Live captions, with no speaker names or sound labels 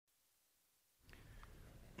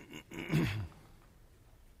I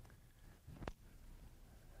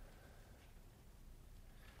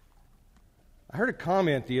heard a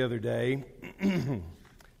comment the other day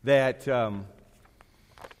that the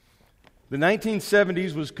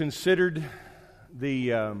 1970s was considered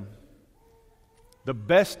the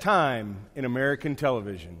best time in American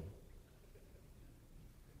television.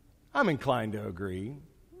 I'm inclined to agree.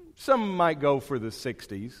 Some might go for the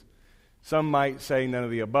 60s. Some might say none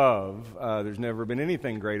of the above. There's never been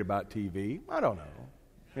anything great about TV. I don't know.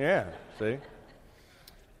 Yeah, see?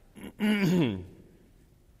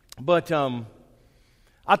 But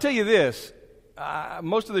I'll tell you this.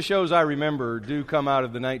 Most of the shows I remember do come out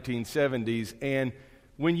of the 1970s, and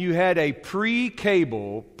when you had a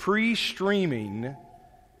pre-cable, pre-streaming,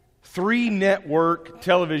 3-network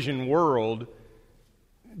television world,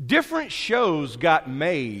 different shows got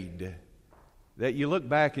made that you look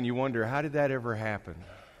back and you wonder, how did that ever happen?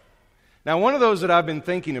 Now, one of those that I've been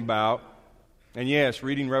thinking about, and yes,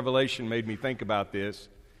 reading Revelation made me think about this,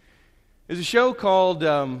 is a show called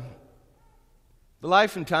The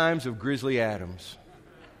Life and Times of Grizzly Adams.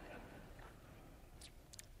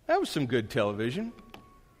 That was some good television.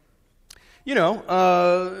 You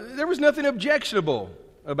know, there was nothing objectionable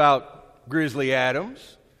about Grizzly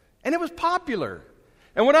Adams, and it was popular.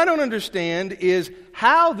 And what I don't understand is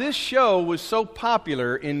how this show was so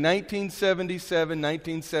popular in 1977,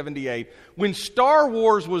 1978, when Star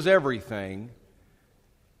Wars was everything,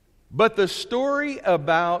 but the story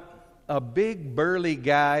about a big burly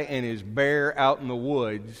guy and his bear out in the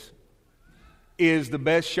woods is the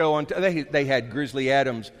best show on they had Grizzly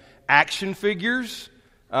Adams action figures.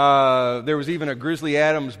 There was even a Grizzly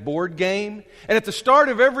Adams board game. And at the start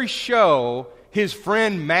of every show, his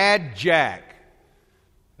friend Mad Jack,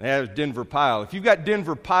 that was Denver Pyle. If you've got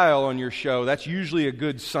Denver Pyle on your show, that's usually a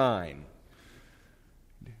good sign.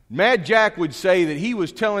 Mad Jack would say that he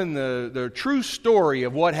was telling the true story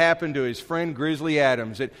of what happened to his friend Grizzly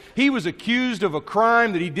Adams, that he was accused of a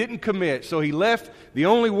crime that he didn't commit, so he left the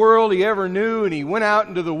only world he ever knew and he went out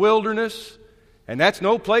into the wilderness, and that's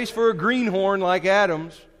no place for a greenhorn like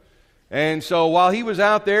Adams. And so while he was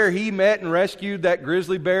out there, he met and rescued that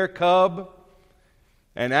grizzly bear cub,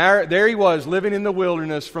 and there he was living in the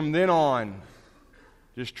wilderness from then on,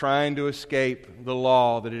 just trying to escape the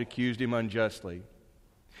law that had accused him unjustly.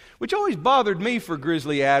 Which always bothered me for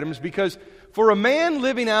Grizzly Adams, because for a man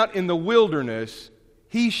living out in the wilderness,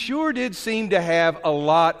 he sure did seem to have a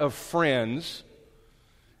lot of friends,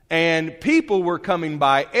 and people were coming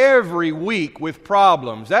by every week with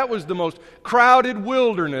problems. That was the most crowded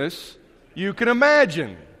wilderness you can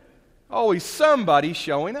imagine. Always somebody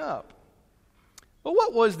showing up. But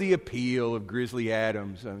what was the appeal of Grizzly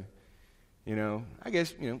Adams? I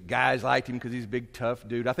guess, guys liked him because he's a big, tough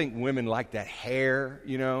dude. I think women like that hair,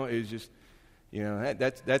 is just,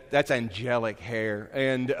 that's angelic hair.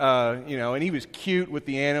 And, and he was cute with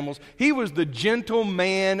the animals. He was the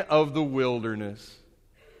gentleman of the wilderness.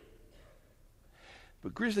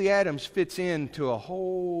 But Grizzly Adams fits into a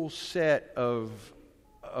whole set of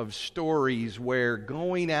stories where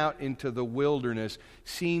going out into the wilderness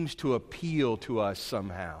seems to appeal to us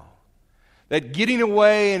somehow. That getting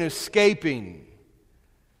away and escaping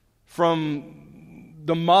from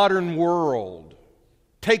the modern world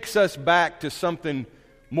takes us back to something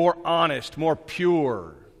more honest, more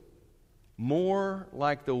pure, more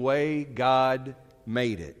like the way God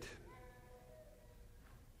made it.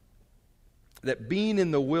 That being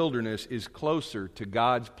in the wilderness is closer to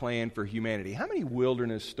God's plan for humanity. How many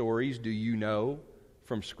wilderness stories do you know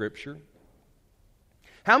from Scripture?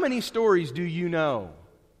 How many stories do you know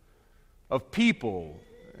of people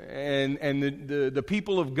and the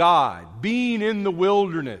people of God being in the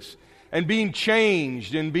wilderness and being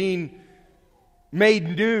changed and being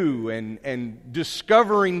made new and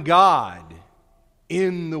discovering God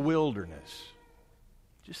in the wilderness?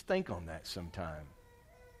 Just think on that sometime.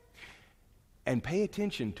 And pay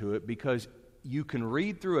attention to it, because you can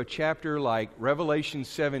read through a chapter like Revelation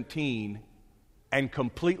 17 and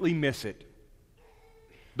completely miss it.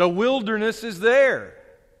 The wilderness is there.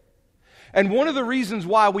 And one of the reasons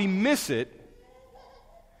why we miss it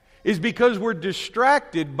is because we're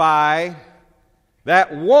distracted by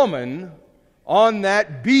that woman on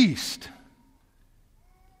that beast.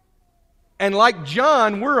 And like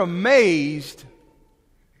John, we're amazed.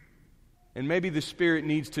 And maybe the Spirit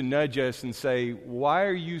needs to nudge us and say, why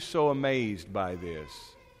are you so amazed by this?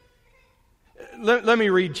 Let me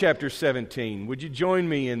read chapter 17. Would you join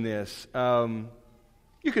me in this?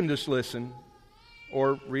 You can just listen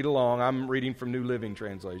or read along. I'm reading from New Living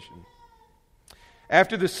Translation.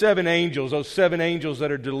 After the 7 angels, those 7 angels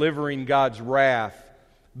that are delivering God's wrath,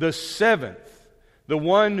 the 7th, the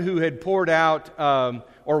one who had poured out,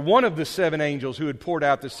 or one of the 7 angels who had poured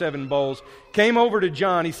out the 7 bowls, came over to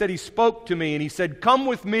John. He said, he spoke to me and he said, "Come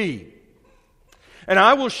with me, and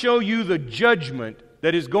I will show you the judgment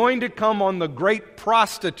that is going to come on the great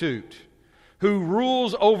prostitute who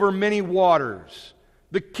rules over many waters.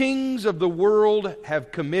 The kings of the world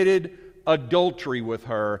have committed adultery with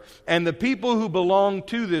her, and the people who belong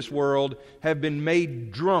to this world have been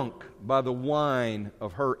made drunk by the wine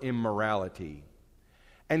of her immorality."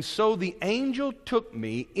 And so the angel took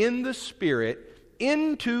me in the Spirit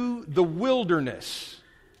into the wilderness.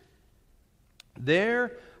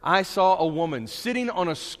 There I saw a woman sitting on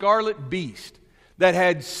a scarlet beast that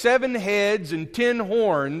had 7 heads and 10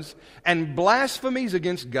 horns, and blasphemies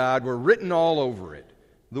against God were written all over it.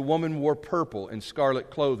 The woman wore purple and scarlet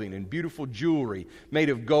clothing and beautiful jewelry made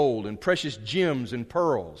of gold and precious gems and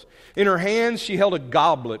pearls. In her hands she held a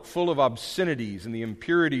goblet full of obscenities and the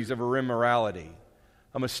impurities of her immorality.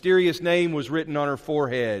 A mysterious name was written on her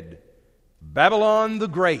forehead: Babylon the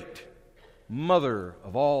Great, mother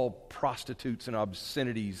of all prostitutes and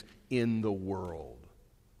obscenities in the world.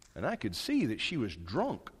 And I could see that she was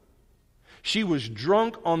drunk. She was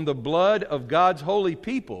drunk on the blood of God's holy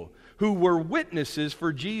people who were witnesses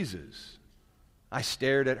for Jesus. I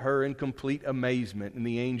stared at her in complete amazement, and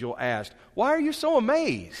the angel asked, "Why are you so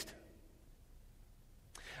amazed?"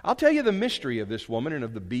 I'll tell you the mystery of this woman and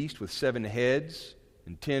of the beast with 7 heads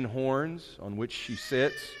and 10 horns on which she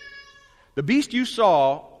sits. The beast you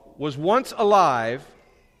saw was once alive,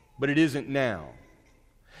 but it isn't now.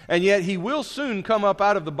 And yet he will soon come up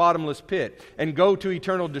out of the bottomless pit and go to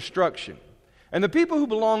eternal destruction. And the people who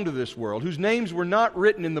belong to this world, whose names were not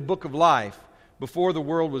written in the book of life before the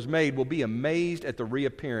world was made, will be amazed at the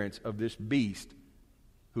reappearance of this beast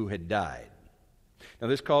who had died. Now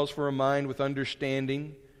this calls for a mind with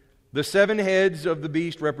understanding. The 7 heads of the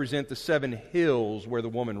beast represent the 7 hills where the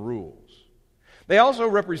woman rules. They also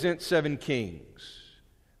represent 7 kings.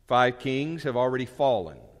 5 kings have already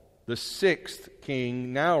fallen. The 6th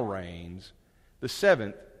king now reigns. The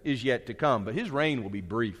 7th is yet to come, but his reign will be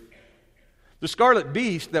brief. The scarlet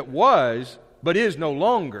beast that was, but is no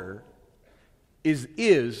longer, is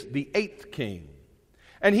the 8th king.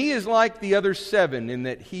 And he is like the other 7 in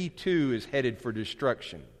that he too is headed for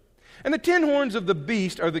destruction. And the 10 horns of the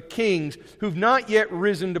beast are the kings who've not yet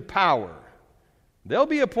risen to power. They'll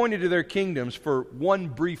be appointed to their kingdoms for one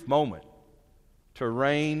brief moment to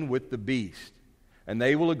reign with the beast. And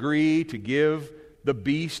they will agree to give the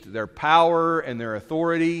beast their power and their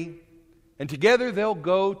authority. And together they'll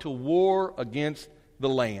go to war against the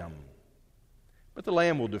Lamb. But the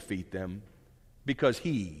Lamb will defeat them because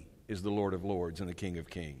He is the Lord of Lords and the King of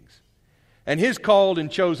Kings. And His called and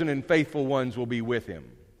chosen and faithful ones will be with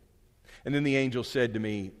Him. And then the angel said to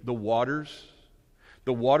me, the waters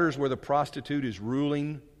where the prostitute is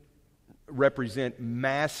ruling represent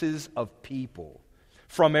masses of people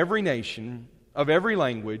from every nation, of every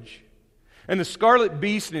language. And the scarlet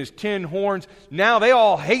beast and his 10 horns, now they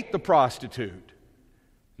all hate the prostitute.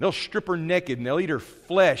 They'll strip her naked and they'll eat her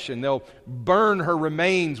flesh and they'll burn her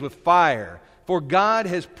remains with fire. For God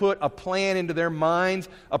has put a plan into their minds,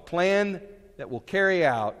 a plan that will carry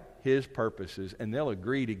out His purposes, and they'll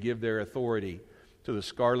agree to give their authority to the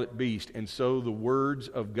scarlet beast, and so the words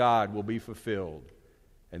of God will be fulfilled.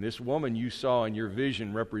 And this woman you saw in your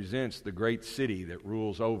vision represents the great city that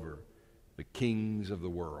rules over the kings of the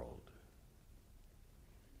world.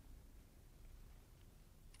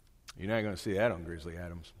 You're not going to see that on Grizzly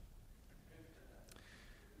Adams.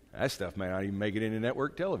 That stuff may not even make it into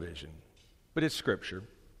network television. But it's Scripture.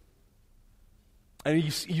 And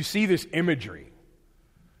you see this imagery.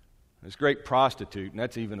 This great prostitute, and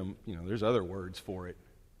that's even, there's other words for it.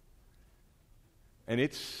 And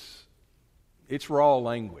it's raw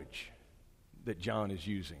language that John is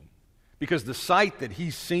using. Because the sight that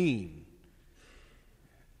he's seen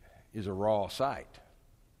is a raw sight.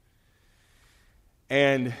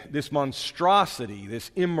 And this monstrosity, this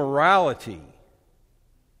immorality,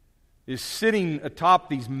 is sitting atop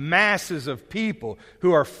these masses of people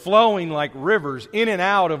who are flowing like rivers in and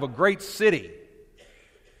out of a great city.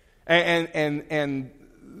 And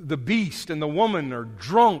the beast and the woman are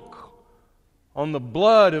drunk on the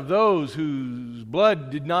blood of those whose blood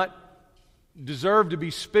did not deserve to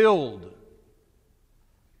be spilled.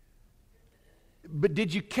 But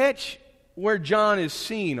did you catch where John is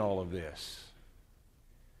seeing all of this?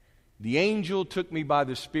 The angel took me by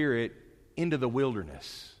the Spirit into the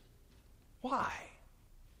wilderness. Why?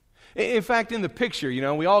 In fact, in the picture,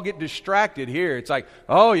 we all get distracted here. It's like,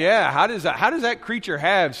 oh yeah, how does that creature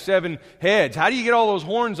have 7 heads? How do you get all those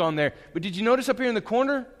horns on there? But did you notice up here in the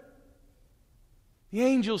corner? The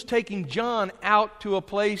angel's taking John out to a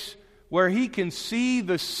place where he can see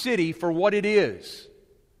the city for what it is.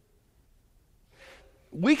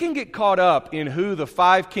 We can get caught up in who the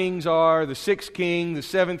 5 kings are, the 6th king, the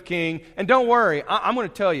 7th king, and don't worry, I'm going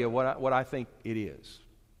to tell you what I think it is.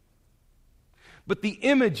 But the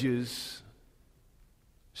images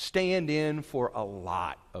stand in for a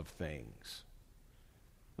lot of things.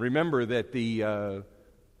 Remember that he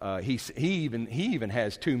even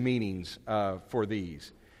has 2 meanings for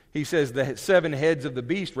these. He says the 7 heads of the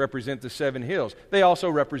beast represent the 7 hills. They also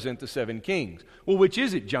represent the 7 kings. Well, which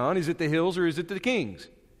is it, John? Is it the hills or is it the kings?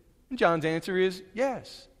 And John's answer is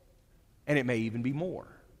yes. And it may even be more.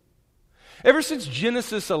 Ever since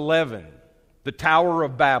Genesis 11, the Tower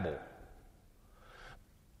of Babel,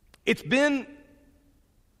 it's been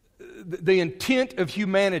the intent of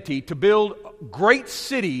humanity to build great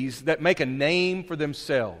cities that make a name for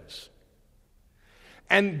themselves.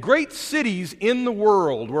 And great cities in the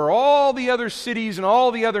world where all the other cities and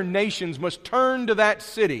all the other nations must turn to that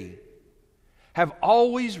city have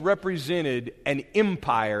always represented an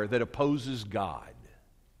empire that opposes God.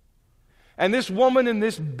 And this woman and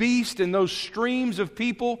this beast and those streams of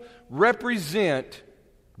people represent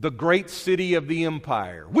the great city of the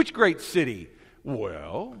empire. Which great city?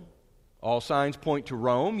 Well, all signs point to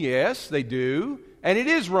Rome. Yes, they do. And it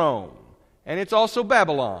is Rome. And it's also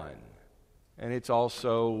Babylon. And it's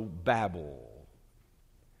also Babel.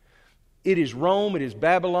 It is Rome, it is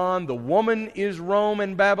Babylon. The woman is Rome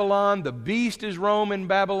and Babylon. The beast is Rome and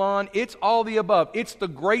Babylon. It's all the above. It's the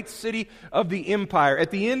great city of the empire.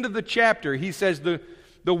 At the end of the chapter, he says, the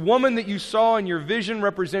woman that you saw in your vision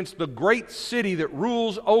represents the great city that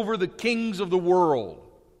rules over the kings of the world.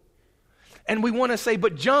 And we want to say,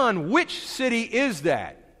 but John, which city is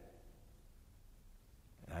that?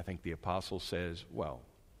 And I think the apostle says, well,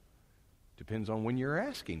 depends on when you're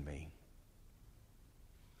asking me.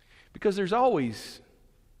 Because there's always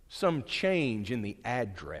some change in the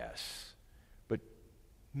address. But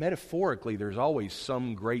metaphorically, there's always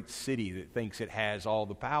some great city that thinks it has all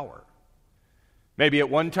the power. Maybe at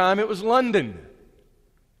one time it was London.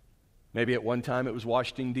 Maybe at one time it was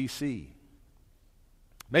Washington, D.C.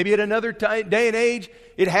 Maybe at another day and age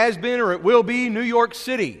it has been or it will be New York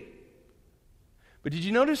City. But did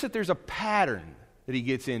you notice that there's a pattern that he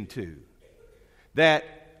gets into? That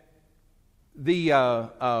the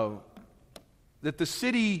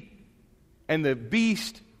city and the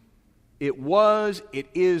beast, it was, it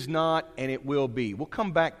is not, and it will be. We'll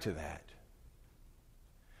come back to that.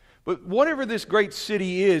 But whatever this great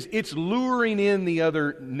city is, it's luring in the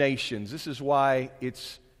other nations. This is why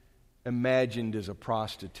it's imagined as a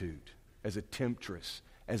prostitute, as a temptress,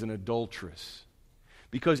 as an adulteress.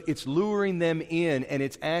 Because it's luring them in and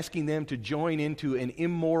it's asking them to join into an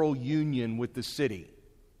immoral union with the city.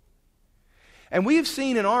 And we've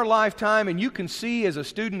seen in our lifetime, and you can see as a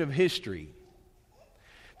student of history,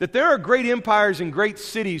 that there are great empires and great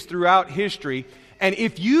cities throughout history, and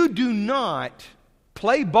if you do not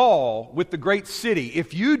play ball with the great city,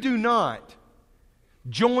 if you do not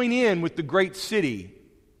join in with the great city,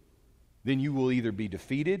 then you will either be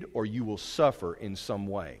defeated or you will suffer in some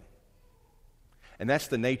way. And that's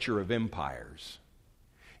the nature of empires.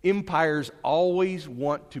 Empires always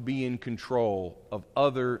want to be in control of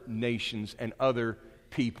other nations and other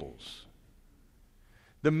peoples.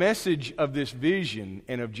 The message of this vision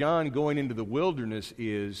and of John going into the wilderness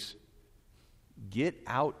is, get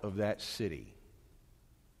out of that city.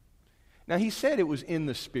 Now, he said it was in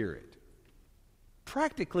the Spirit.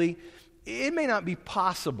 Practically, it may not be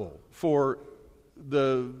possible for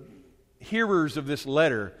the hearers of this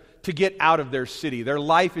letter to get out of their city. Their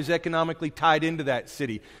life is economically tied into that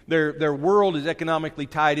city. Their world is economically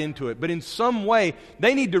tied into it. But in some way,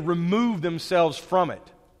 they need to remove themselves from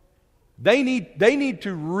it. They need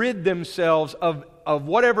to rid themselves of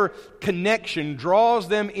whatever connection draws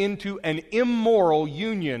them into an immoral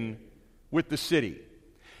union with the city.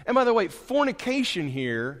 And by the way, fornication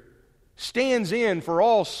here stands in for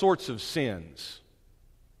all sorts of sins.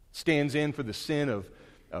 Stands in for the sin of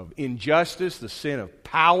injustice, the sin of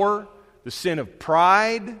power, the sin of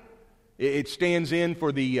pride. It stands in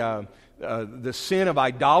for the sin of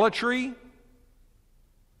idolatry.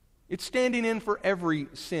 It's standing in for every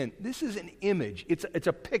sin. This is an image. It's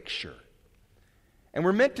a picture. And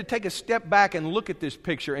we're meant to take a step back and look at this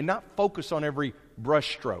picture and not focus on every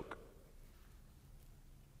brushstroke.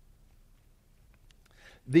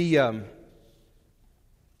 The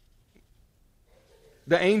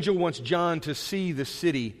angel wants John to see the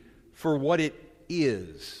city for what it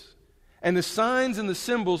is. And the signs and the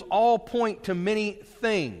symbols all point to many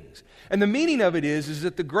things. And the meaning of it is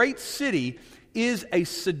that the great city is a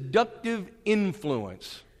seductive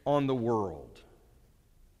influence on the world.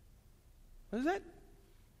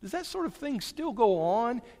 Does that sort of thing still go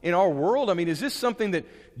on in our world? I mean, is this something that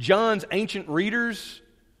John's ancient readers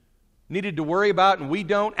needed to worry about and we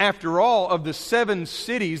don't? After all, of the 7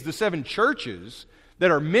 cities, the 7 churches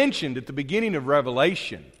that are mentioned at the beginning of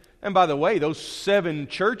Revelation, and by the way, those 7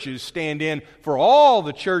 churches stand in for all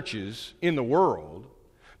the churches in the world,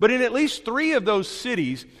 but in at least 3 of those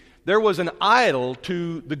cities, there was an idol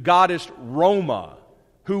to the goddess Roma,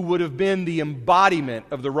 who would have been the embodiment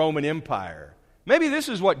of the Roman Empire. Maybe this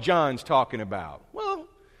is what John's talking about. Well,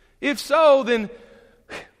 if so, then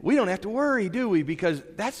we don't have to worry, do we? Because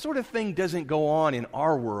that sort of thing doesn't go on in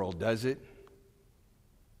our world, does it?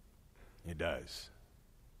 It does.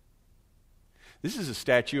 This is a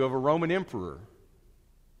statue of a Roman emperor.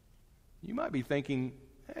 You might be thinking,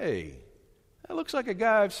 hey, that looks like a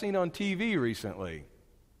guy I've seen on TV recently.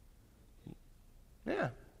 Yeah,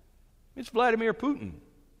 it's Vladimir Putin.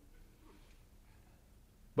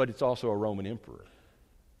 But it's also a Roman emperor.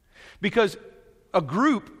 Because a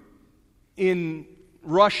group in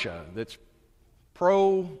Russia that's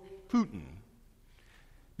pro-Putin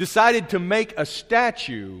decided to make a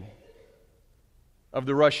statue of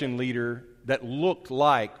the Russian leader that looked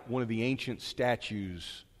like one of the ancient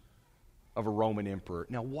statues of a Roman emperor.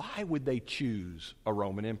 Now, why would they choose a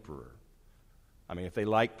Roman emperor? I mean, if they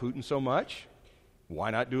like Putin so much, why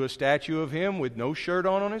not do a statue of him with no shirt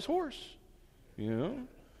on his horse? You know?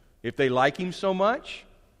 If they like him so much,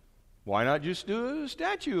 why not just do a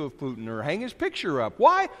statue of Putin or hang his picture up?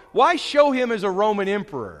 Why show him as a Roman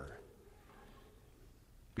emperor?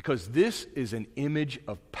 Because this is an image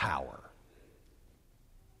of power.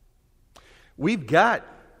 We've got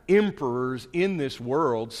emperors in this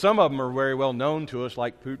world. Some of them are very well known to us,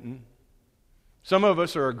 like Putin. Some of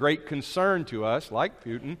us are a great concern to us, like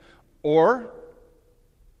Putin, or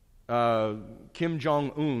Kim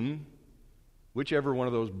Jong-un, whichever one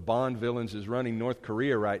of those Bond villains is running North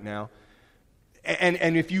Korea right now.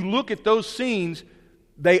 And if you look at those scenes,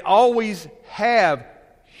 they always have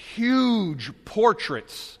huge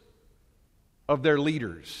portraits of their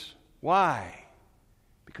leaders. Why?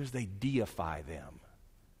 Because they deify them.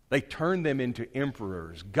 They turn them into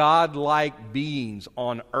emperors, godlike beings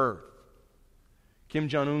on earth. Kim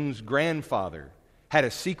Jong-un's grandfather had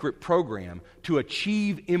a secret program to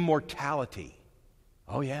achieve immortality.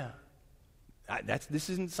 Oh yeah. This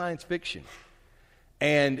isn't science fiction.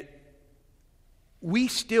 And we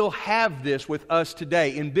still have this with us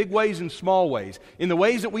today in big ways and small ways, in the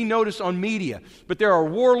ways that we notice on media. But there are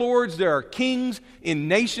warlords, there are kings in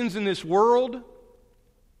nations in this world.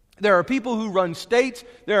 There are people who run states,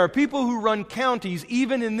 there are people who run counties,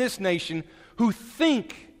 even in this nation, who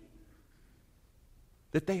think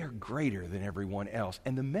that they are greater than everyone else.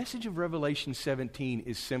 And the message of Revelation 17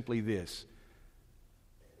 is simply this: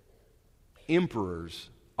 emperors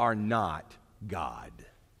are not God.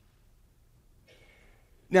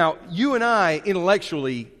 Now, you and I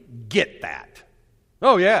intellectually get that.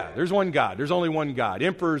 Oh yeah, there's one God. There's only one God.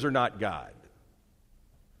 Emperors are not God.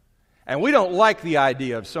 And we don't like the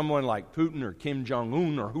idea of someone like Putin or Kim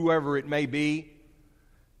Jong-un or whoever it may be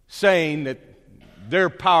saying that they're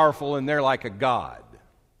powerful and they're like a god.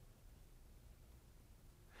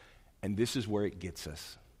 And this is where it gets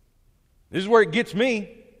us. This is where it gets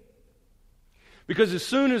me. Because as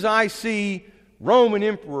soon as I see Roman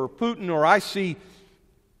Emperor Putin, or I see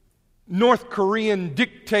North Korean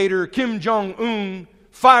dictator Kim Jong-un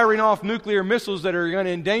firing off nuclear missiles that are going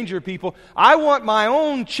to endanger people, I want my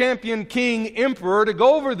own champion king emperor to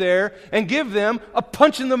go over there and give them a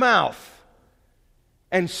punch in the mouth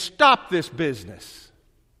and stop this business.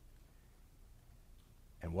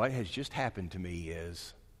 And what has just happened to me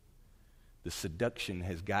is the seduction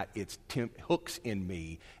has got its hooks in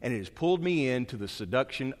me, and it has pulled me into the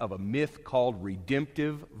seduction of a myth called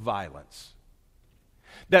redemptive violence.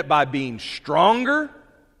 That by being stronger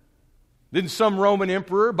than some Roman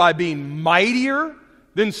emperor, by being mightier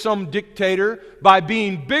than some dictator, by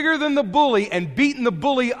being bigger than the bully and beating the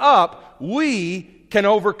bully up, we can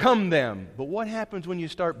overcome them. But what happens when you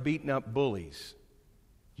start beating up bullies?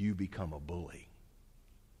 You become a bully.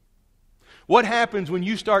 What happens when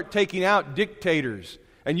you start taking out dictators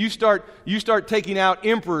and you start taking out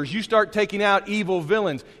emperors, you start taking out evil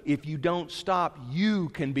villains? If you don't stop, you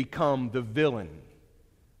can become the villain.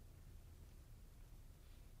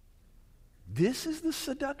 This is the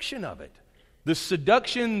seduction of it. The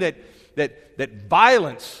seduction that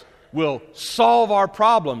violence will solve our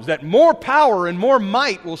problems, that more power and more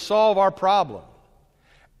might will solve our problem.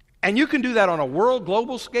 And you can do that on a world,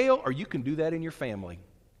 global scale, or you can do that in your family.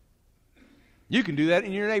 You can do that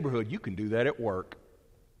in your neighborhood. You can do that at work.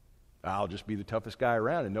 I'll just be the toughest guy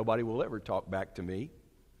around and nobody will ever talk back to me.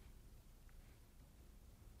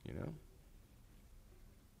 You know?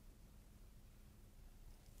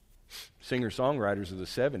 Singer-songwriters of the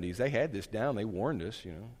 70s, they had this down. They warned us,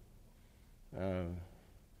 you know.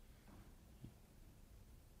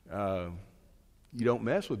 You don't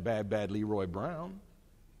mess with bad Leroy Brown.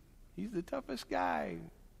 He's the toughest guy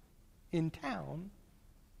in town.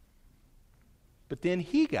 But then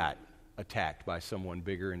he got attacked by someone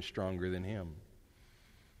bigger and stronger than him.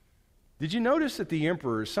 Did you notice that the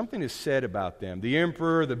emperors, something is said about them? The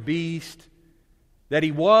emperor, the beast, that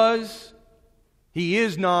he was, he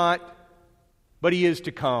is not, but he is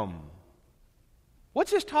to come.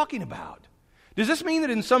 What's this talking about? Does this mean that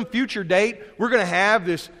in some future date we're going to have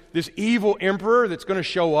this evil emperor that's going to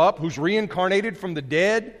show up who's reincarnated from the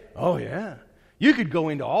dead? Oh yeah. You could go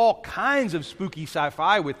into all kinds of spooky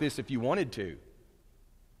sci-fi with this if you wanted to.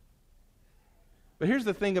 But here's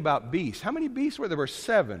the thing about beasts. How many beasts were there? There were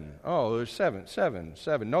 7. Oh, there's 7.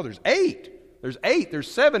 No, there's 8. There's 8.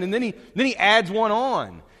 There's 7. And then he adds one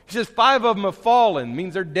on. He says 5 of them have fallen.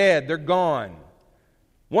 Means they're dead. They're gone.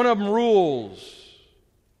 One of them rules.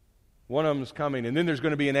 One of them's coming. And then there's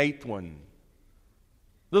going to be an 8th one.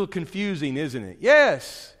 A little confusing, isn't it?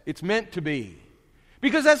 Yes, it's meant to be.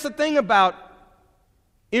 Because that's the thing about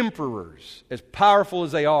emperors. As powerful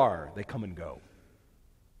as they are, they come and go.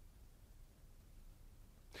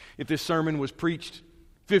 If this sermon was preached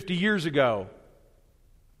 50 years ago,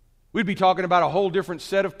 we'd be talking about a whole different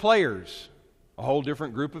set of players, a whole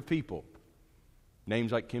different group of people.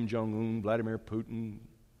 Names like Kim Jong-un, Vladimir Putin,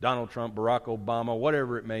 Donald Trump, Barack Obama,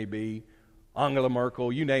 whatever it may be, Angela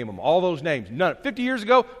Merkel, you name them, all those names. 50 years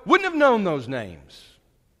ago, wouldn't have known those names.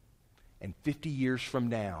 And 50 years from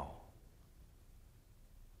now,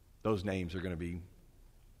 those names are going to be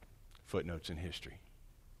footnotes in history.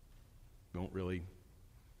 Won't really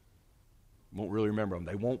remember them.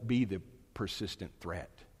 They won't be the persistent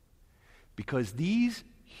threat. Because these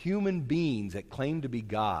human beings that claim to be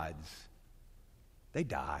gods, they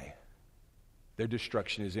die. Their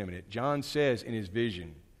destruction is imminent. John says in his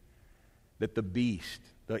vision that the beast,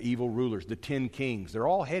 the evil rulers, the 10 kings, they're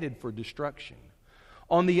all headed for destruction.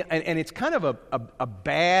 And it's kind of a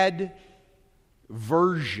bad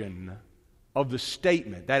version of the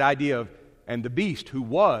statement, that idea of, and the beast who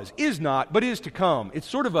was, is not, but is to come. It's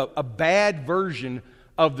sort of a bad version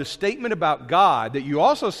of the statement about God that you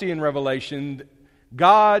also see in Revelation,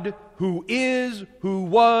 God who is, who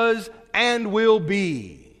was, and will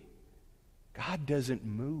be. God doesn't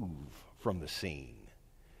move from the scene.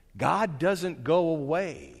 God doesn't go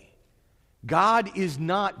away. God is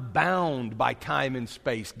not bound by time and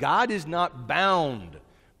space. God is not bound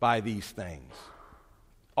by these things.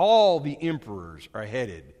 All the emperors are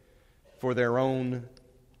headed for their own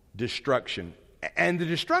destruction. And the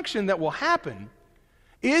destruction that will happen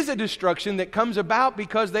is a destruction that comes about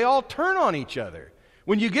because they all turn on each other.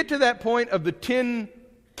 When you get to that point of the 10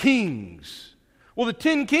 kings, well, the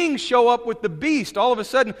 10 kings show up with the beast. All of a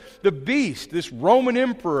sudden, the beast, this Roman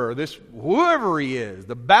emperor, this whoever he is,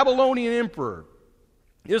 the Babylonian emperor,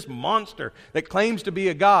 this monster that claims to be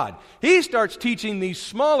a god, he starts teaching these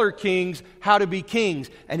smaller kings how to be kings.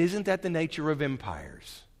 And isn't that the nature of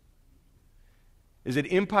empires? Is that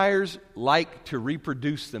empires like to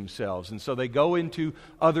reproduce themselves, and so they go into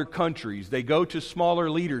other countries, they go to smaller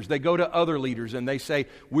leaders, they go to other leaders, and they say,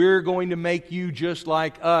 we're going to make you just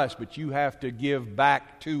like us, but you have to give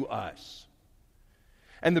back to us.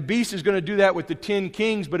 And the beast is going to do that with the 10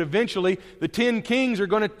 kings, but eventually the 10 kings are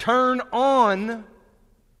going to turn on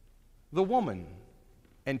the woman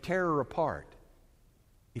and tear her apart.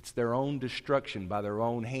 It's their own destruction by their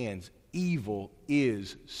own hands. Evil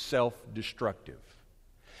is self-destructive.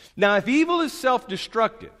 Now, if evil is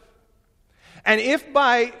self-destructive, and if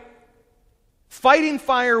by fighting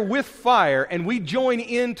fire with fire, and we join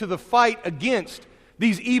into the fight against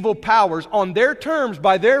these evil powers on their terms,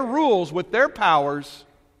 by their rules, with their powers,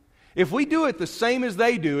 if we do it the same as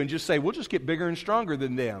they do and just say, we'll just get bigger and stronger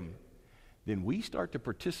than them, then we start to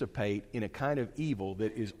participate in a kind of evil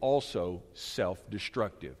that is also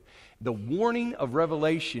self-destructive. The warning of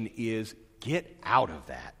Revelation is, get out of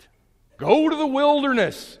that. Go to the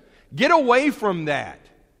wilderness. Get away from that.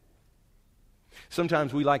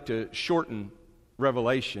 Sometimes we like to shorten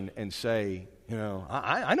Revelation and say, you know,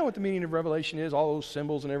 I know what the meaning of Revelation is, all those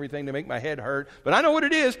symbols and everything to make my head hurt, but I know what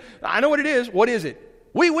it is. I know what it is. What is it?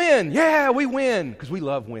 We win. Yeah, we win. Because we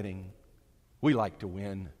love winning. We like to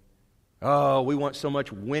win. Oh, we want so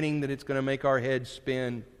much winning that it's going to make our heads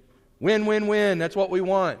spin. Win, win, win. That's what we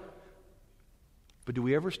want. But do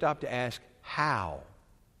we ever stop to ask how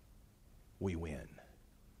we win.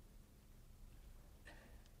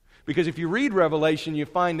 Because if you read Revelation, you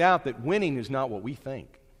find out that winning is not what we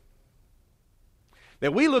think.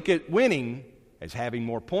 That we look at winning as having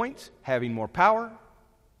more points, having more power,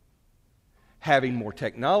 having more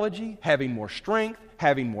technology, having more strength,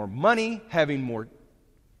 having more money, having more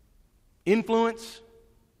influence.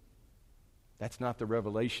 That's not the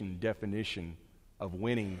Revelation definition of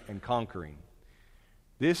winning and conquering.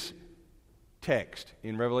 This text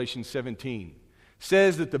in Revelation 17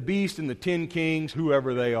 says that the beast and the 10 kings,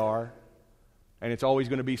 whoever they are, and it's always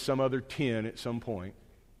going to be some other 10 at some point,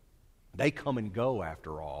 they come and go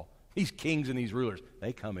after all. These kings and these rulers,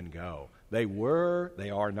 they come and go. They were,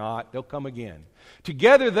 they are not, they'll come again.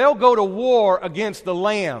 Together they'll go to war against the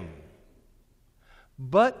Lamb.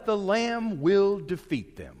 But the Lamb will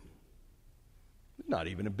defeat them. Not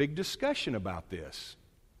even a big discussion about this.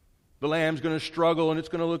 The Lamb's going to struggle and it's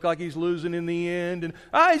going to look like he's losing in the end. And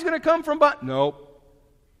he's going to come from behind. Nope.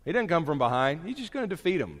 He doesn't come from behind. He's just going to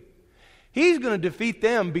defeat them. He's going to defeat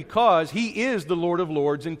them because he is the Lord of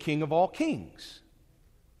Lords and King of all kings.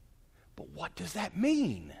 But what does that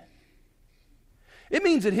mean? It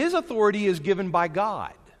means that his authority is given by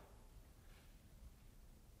God.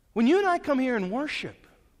 When you and I come here and worship,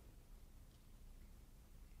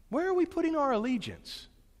 where are we putting our allegiance?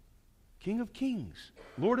 King of kings,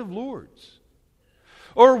 Lord of lords.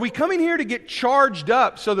 Or are we coming here to get charged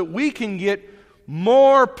up so that we can get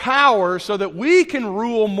more power, so that we can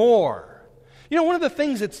rule more? You know, one of the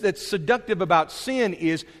things that's seductive about sin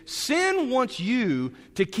is sin wants you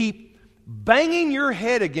to keep banging your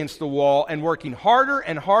head against the wall and working harder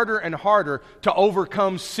and harder and harder to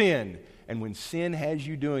overcome sin. And when sin has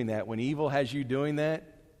you doing that, when evil has you doing that,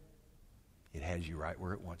 it has you right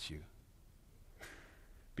where it wants you.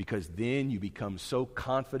 Because then you become so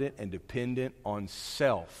confident and dependent on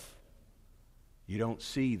self. You don't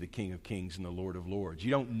see the King of Kings and the Lord of Lords.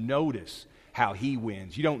 You don't notice how he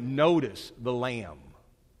wins. You don't notice the Lamb.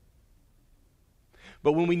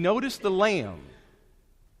 But when we notice the Lamb,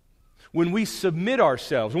 when we submit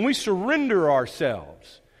ourselves, when we surrender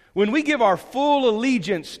ourselves, when we give our full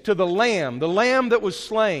allegiance to the Lamb that was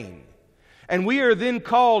slain, and we are then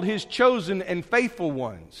called his chosen and faithful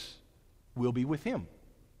ones, we'll be with him.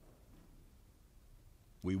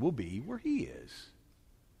 We will be where he is.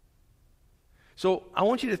 So I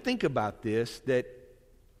want you to think about this, that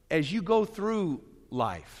as you go through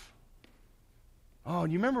life, oh,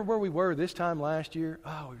 you remember where we were this time last year?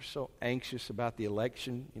 Oh, we were so anxious about the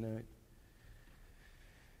election, you know.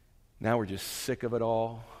 Now we're just sick of it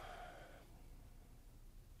all.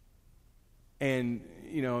 And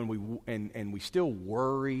you know, and we still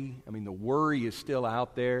worry. I mean, the worry is still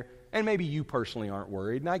out there. And maybe you personally aren't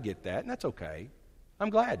worried, and I get that, and that's okay. I'm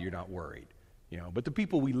glad you're not worried. You know, but the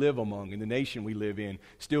people we live among and the nation we live in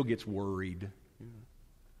still gets worried.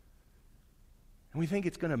 And we think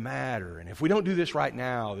it's going to matter. And if we don't do this right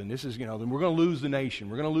now, then this is, you know, then we're going to lose the nation.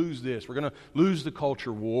 We're going to lose this. We're going to lose the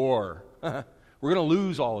culture war. We're going to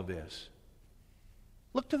lose all of this.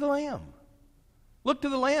 Look to the Lamb. Look to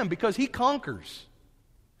the Lamb because he conquers.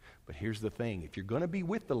 But here's the thing. If you're going to be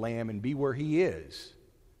with the Lamb and be where he is,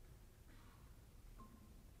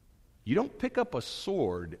 you don't pick up a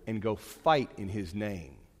sword and go fight in his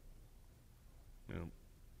name. You know,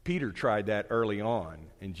 Peter tried that early on,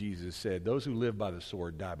 and Jesus said, those who live by the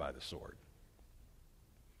sword die by the sword.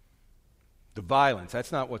 The violence,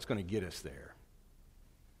 that's not what's going to get us there.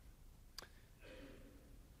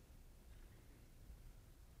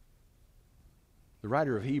 The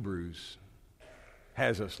writer of Hebrews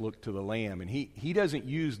has us look to the Lamb, and he doesn't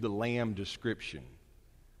use the lamb description.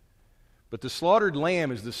 But the slaughtered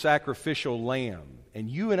lamb is the sacrificial lamb. And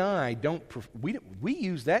you and I we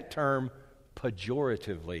use that term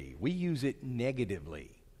pejoratively. We use it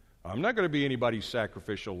negatively. I'm not going to be anybody's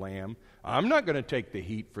sacrificial lamb. I'm not going to take the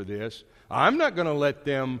heat for this. I'm not going to let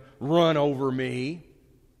them run over me.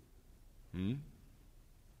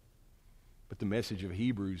 But the message of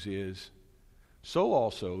Hebrews is, so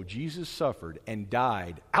also Jesus suffered and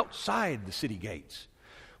died outside the city gates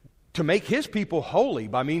to make his people holy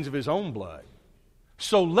by means of his own blood.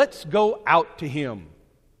 So let's go out to him.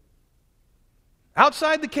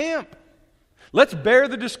 Outside the camp. Let's bear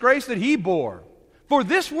the disgrace that he bore. For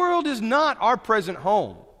this world is not our present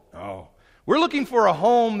home. Oh, we're looking for a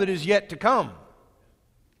home that is yet to come.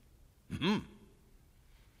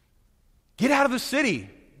 Get out of the city,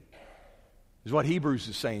 is what Hebrews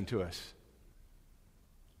is saying to us.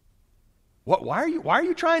 Why are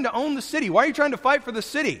you trying to own the city? Why are you trying to fight for the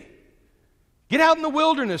city? Get out in the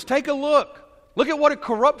wilderness. Take a look. Look at what a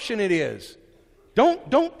corruption it is.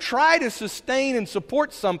 Don't try to sustain and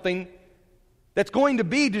support something that's going to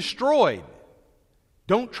be destroyed.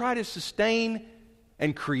 Don't try to sustain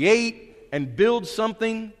and create and build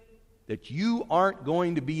something that you aren't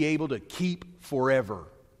going to be able to keep forever.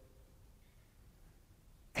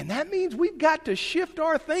 And that means we've got to shift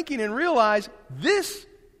our thinking and realize this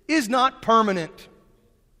is not permanent.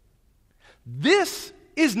 This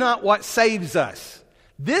is not what saves us.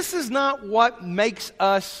 This is not what makes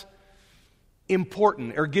us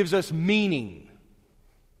important or gives us meaning.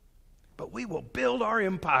 But we will build our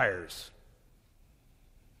empires.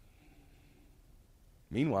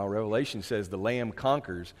 Meanwhile, Revelation says the Lamb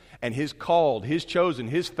conquers, and His called, His chosen,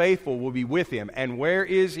 His faithful will be with Him. And where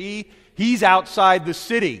is He? He's outside the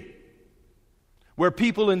city, where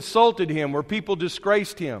people insulted Him, where people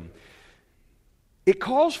disgraced Him. It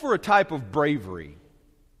calls for a type of bravery.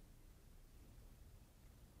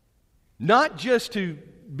 Not just to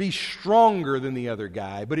be stronger than the other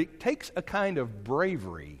guy, but it takes a kind of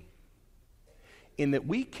bravery in that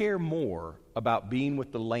we care more about being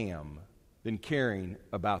with the Lamb than caring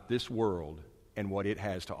about this world and what it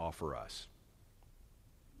has to offer us.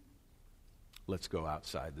 Let's go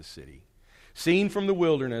outside the city. Seen from the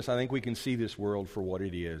wilderness, I think we can see this world for what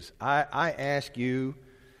it is. I ask you,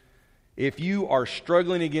 if you are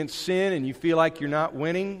struggling against sin and you feel like you're not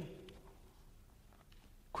winning,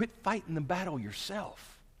 quit fighting the battle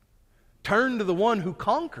yourself. Turn to the one who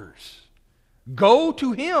conquers. Go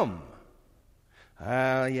to Him.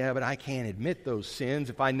 Yeah, but I can't admit those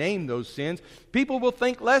sins. If I name those sins, people will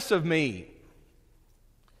think less of me.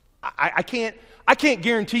 I can't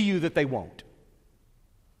guarantee you that they won't.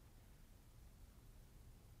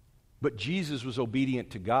 But Jesus was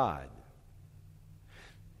obedient to God,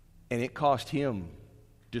 and it cost Him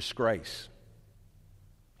disgrace.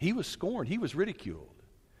 He was scorned. He was ridiculed.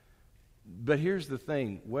 But here's the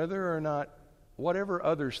thing. Whether or not, whatever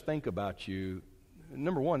others think about you,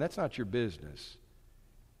 number one, that's not your business.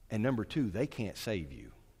 And number two, they can't save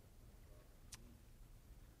you.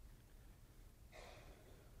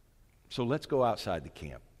 So let's go outside the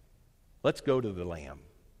camp. Let's go to the Lamb,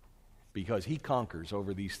 because He conquers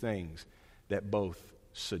over these things that both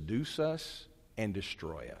seduce us and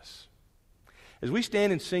destroy us. As we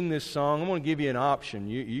stand and sing this song, I'm going to give you an option.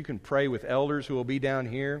 You can pray with elders who will be down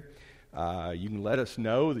here. You can let us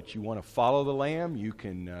know that you want to follow the Lamb. You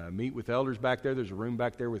can meet with elders back there. There's a room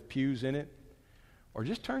back there with pews in it. Or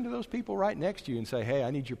just turn to those people right next to you and say, hey,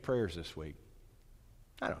 I need your prayers this week.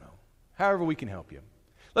 I don't know. However we can help you.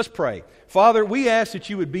 Let's pray. Father, we ask that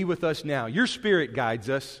you would be with us now. Your Spirit guides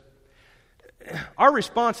us. Our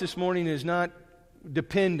response this morning is not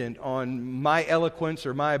dependent on my eloquence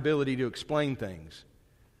or my ability to explain things.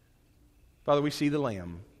 Father, we see the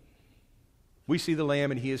Lamb. We see the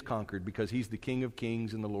Lamb, and He is conquered because He's the King of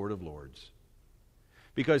kings and the Lord of lords.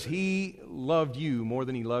 Because He loved you more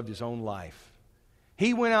than He loved His own life.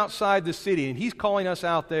 He went outside the city, and He's calling us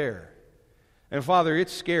out there. And Father,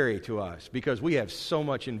 it's scary to us because we have so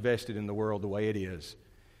much invested in the world the way it is.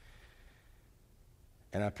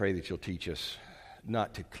 And I pray that you'll teach us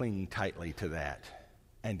not to cling tightly to that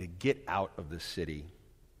and to get out of the city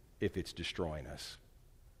if it's destroying us.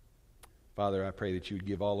 Father, I pray that you would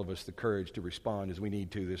give all of us the courage to respond as we need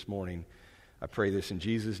to this morning. I pray this in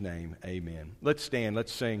Jesus' name. Amen. Let's stand.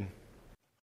 Let's sing.